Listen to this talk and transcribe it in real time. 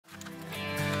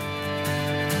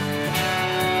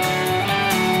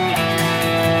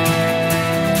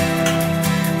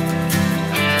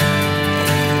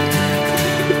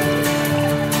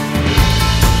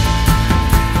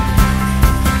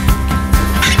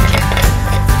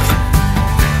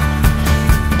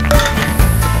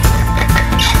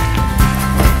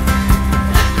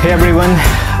Hey everyone,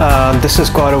 this is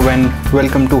Gaurav and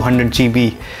welcome to 100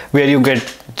 GB, where you get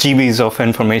GBs of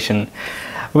information.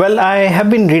 Well, I have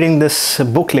been reading this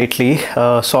book lately,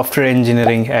 Software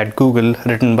Engineering at Google,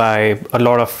 written by a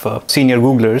lot of senior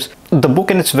Googlers. The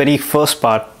book in its very first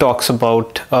part talks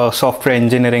about software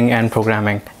engineering and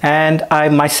programming. And I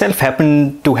myself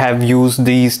happen to have used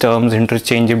these terms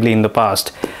interchangeably in the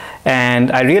past. And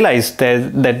I realized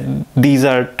that these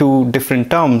are two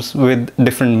different terms with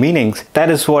different meanings.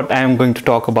 That is what I am going to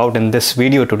talk about in this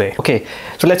video today. Okay,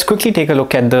 so let's quickly take a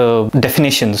look at the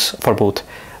definitions for both.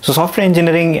 So software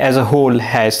engineering as a whole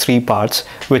has three parts,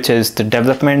 which is the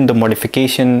development, the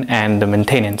modification, and the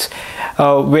maintenance.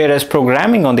 Whereas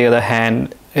programming, on the other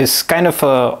hand, is kind of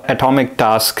a atomic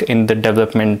task in the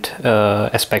development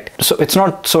aspect. So it's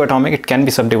not so atomic, it can be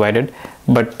subdivided,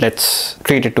 but let's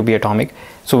treat it to be atomic.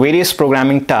 So various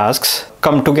programming tasks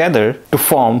come together to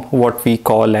form what we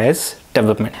call as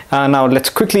development. Now let's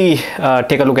quickly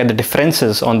take a look at the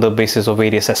differences on the basis of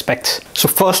various aspects. So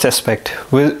first aspect,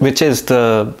 which is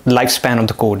the lifespan of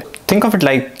the code. Think of it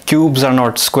like cubes are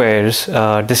not squares,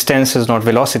 distance is not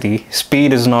velocity,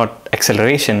 speed is not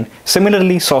acceleration.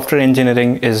 Similarly, software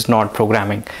engineering is not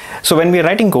programming. So when we're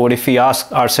writing code, if we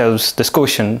ask ourselves this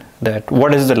question, that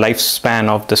what is the lifespan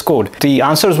of this code? The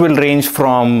answers will range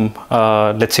from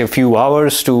let's say a few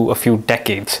hours to a few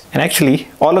decades. And actually,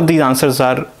 all of these answers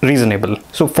are reasonable.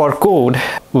 So for code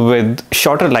with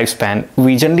shorter lifespan,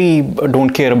 we generally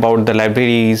don't care about the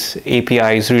libraries,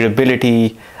 APIs,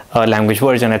 readability, language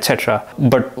version, etc.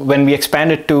 But when we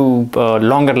expand it to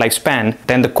longer lifespan,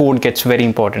 then the code gets very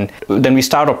important. Then we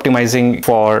start optimizing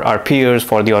for our peers,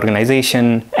 for the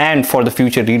organization, and for the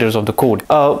future readers of the code.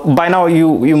 By now,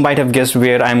 you might have guessed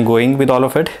where I'm going with all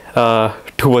of it,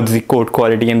 towards the code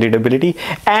quality and readability.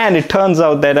 And it turns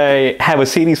out that I have a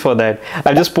series for that.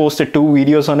 I just posted 2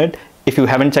 videos on it. If you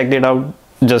haven't checked it out,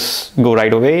 just go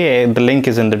right away. The link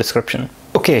is in the description.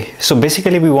 Okay, so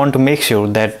basically we want to make sure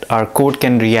that our code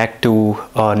can react to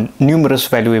numerous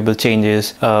valuable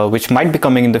changes which might be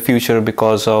coming in the future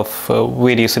because of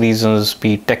various reasons,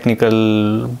 be it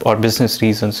technical or business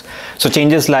reasons. So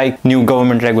changes like new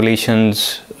government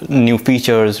regulations, new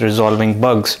features, resolving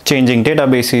bugs, changing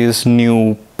databases,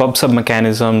 new pub/sub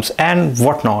mechanisms, and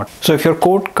whatnot. So if your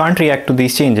code can't react to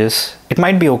these changes, it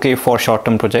might be okay for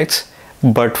short-term projects,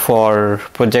 but for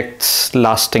projects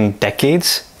lasting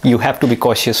decades, you have to be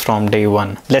cautious from day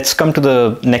one. Let's come to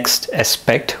the next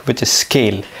aspect, which is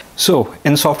scale. So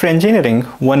in software engineering,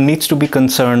 one needs to be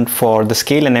concerned for the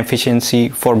scale and efficiency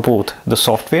for both the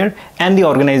software and the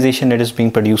organization it is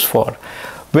being produced for.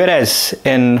 Whereas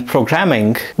in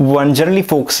programming, one generally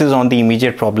focuses on the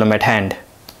immediate problem at hand.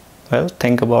 Well,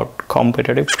 think about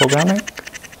competitive programming.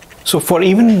 So for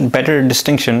even better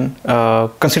distinction,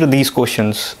 consider these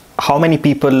questions. How many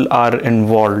people are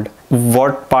involved?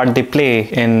 What part they play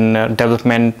in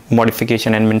development,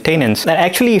 modification, and maintenance? And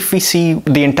actually, if we see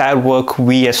the entire work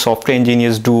we as software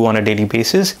engineers do on a daily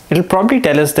basis, it'll probably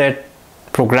tell us that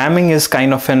programming is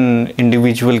kind of an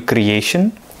individual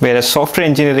creation, whereas software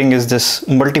engineering is this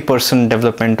multi-person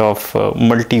development of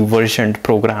multi-versioned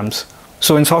programs.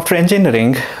 So in software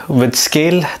engineering, with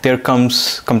scale, there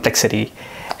comes complexity.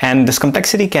 And this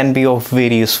complexity can be of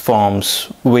various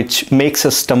forms, which makes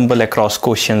us stumble across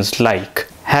questions like,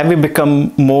 have we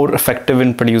become more effective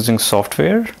in producing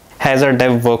software? Has our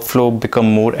dev workflow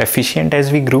become more efficient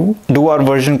as we grew? Do our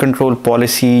version control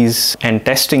policies and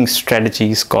testing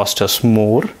strategies cost us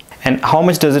more? And how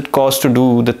much does it cost to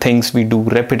do the things we do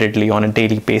repeatedly on a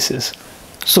daily basis?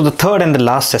 So the third and the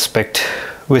last aspect,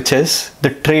 which is the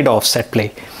trade-offs at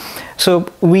play.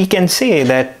 So we can say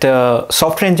that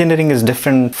software engineering is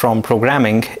different from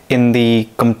programming in the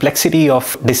complexity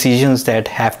of decisions that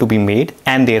have to be made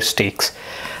and their stakes.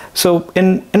 So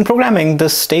in programming, the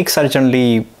stakes are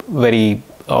generally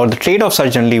the trade-offs are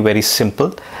generally very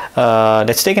simple.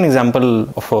 Let's take an example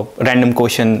of a random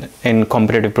question in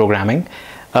competitive programming.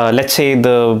 Let's say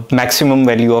the maximum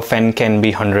value of n can be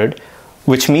 100,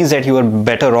 which means that you are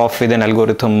better off with an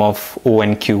algorithm of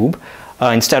O(n) cube.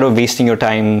 Instead of wasting your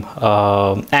time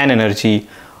and energy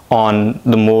on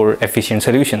the more efficient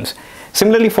solutions.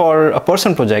 Similarly, for a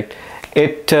person project,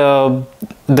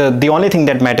 the only thing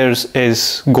that matters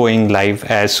is going live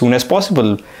as soon as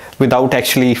possible without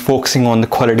actually focusing on the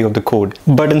quality of the code.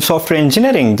 But in software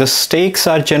engineering, the stakes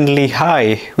are generally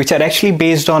high, which are actually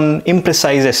based on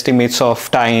imprecise estimates of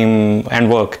time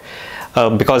and work.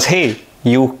 Because hey,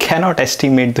 you cannot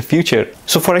estimate the future.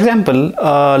 So for example,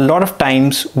 a lot of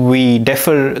times we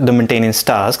defer the maintenance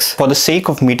tasks for the sake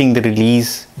of meeting the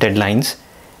release deadlines,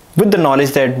 with the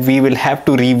knowledge that we will have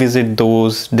to revisit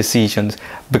those decisions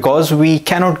because we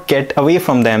cannot get away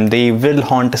from them. They will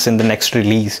haunt us in the next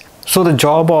release. So the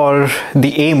job or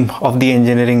the aim of the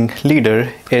engineering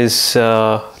leader is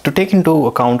to take into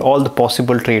account all the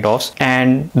possible trade-offs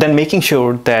and then making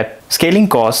sure that scaling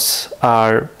costs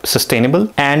are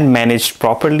sustainable and managed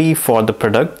properly for the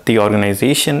product, the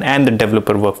organization, and the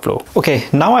developer workflow. Okay,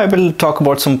 now I will talk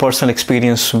about some personal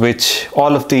experience which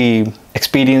all of the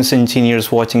experienced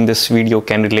engineers watching this video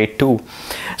can relate to.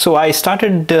 So I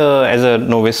started as a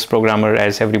novice programmer,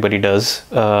 as everybody does,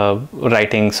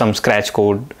 writing some scratch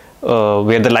code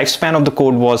where the lifespan of the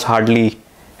code was hardly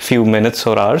few minutes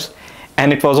or hours,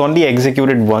 and it was only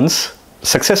executed once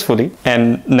successfully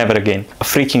and never again. A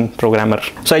freaking programmer.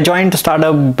 So I joined a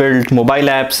startup, built mobile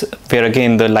apps where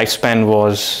again the lifespan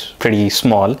was pretty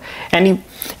small, and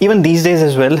even these days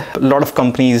as well, a lot of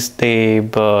companies, they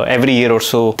every year or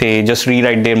so they just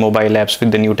rewrite their mobile apps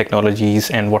with the new technologies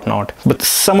and whatnot, but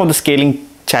some of the scaling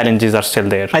challenges are still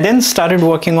there. I then started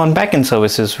working on backend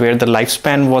services where the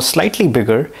lifespan was slightly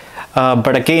bigger,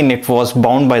 but again it was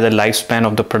bound by the lifespan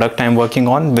of the product I'm working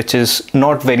on, which is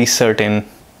not very certain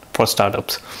for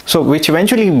startups. So which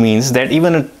eventually means that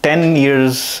even a 10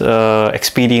 years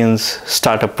experience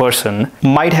startup person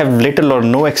might have little or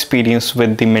no experience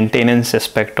with the maintenance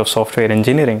aspect of software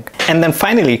engineering. And then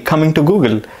finally coming to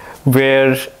Google,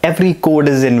 where every code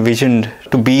is envisioned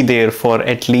to be there for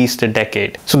at least a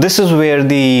decade. So this is where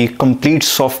the complete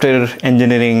software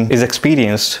engineering is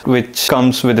experienced, which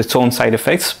comes with its own side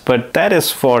effects, but that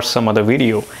is for some other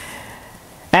video.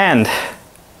 And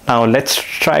now let's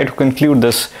try to conclude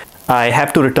this. I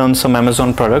have to return some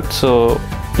Amazon products, so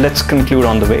let's conclude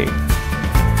on the way.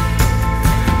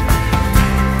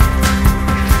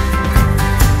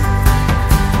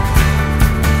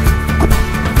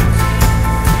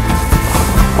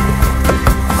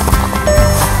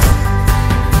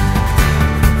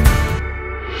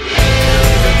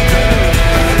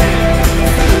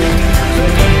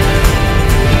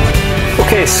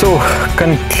 Okay, so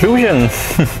conclusion.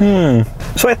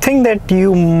 So I think that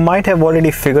you might have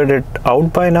already figured it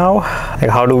out by now, like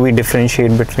how do we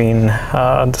differentiate between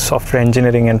the software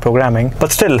engineering and programming.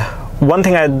 But still, one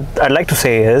thing I'd like to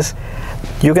say is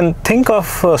you can think of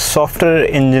software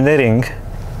engineering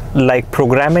like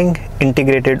programming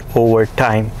integrated over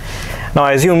time. Now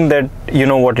I assume that you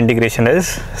know what integration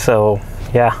is, so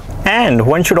yeah. And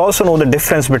one should also know the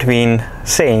difference between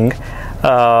saying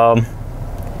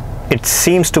it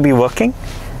seems to be working,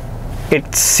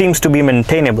 it seems to be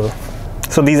maintainable.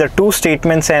 So these are two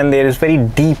statements and there is very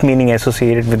deep meaning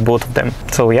associated with both of them.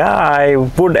 So yeah, I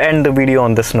would end the video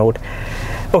on this note.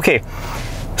 Okay,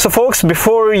 so folks,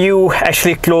 before you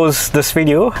actually close this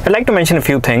video, I'd like to mention a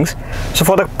few things. So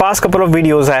for the past couple of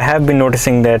videos, I have been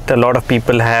noticing that a lot of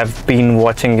people have been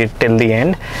watching it till the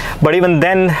end, but even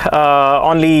then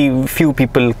only few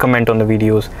people comment on the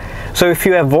videos. So if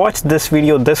you have watched this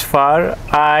video this far,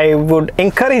 I would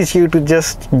encourage you to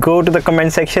just go to the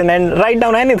comment section and write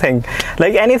down anything,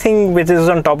 like anything which is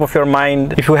on top of your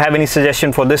mind. If you have any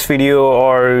suggestion for this video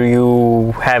or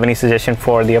you have any suggestion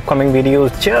for the upcoming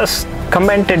videos, just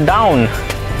comment it down.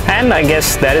 And I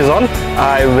guess that is all.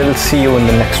 I will see you in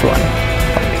the next one.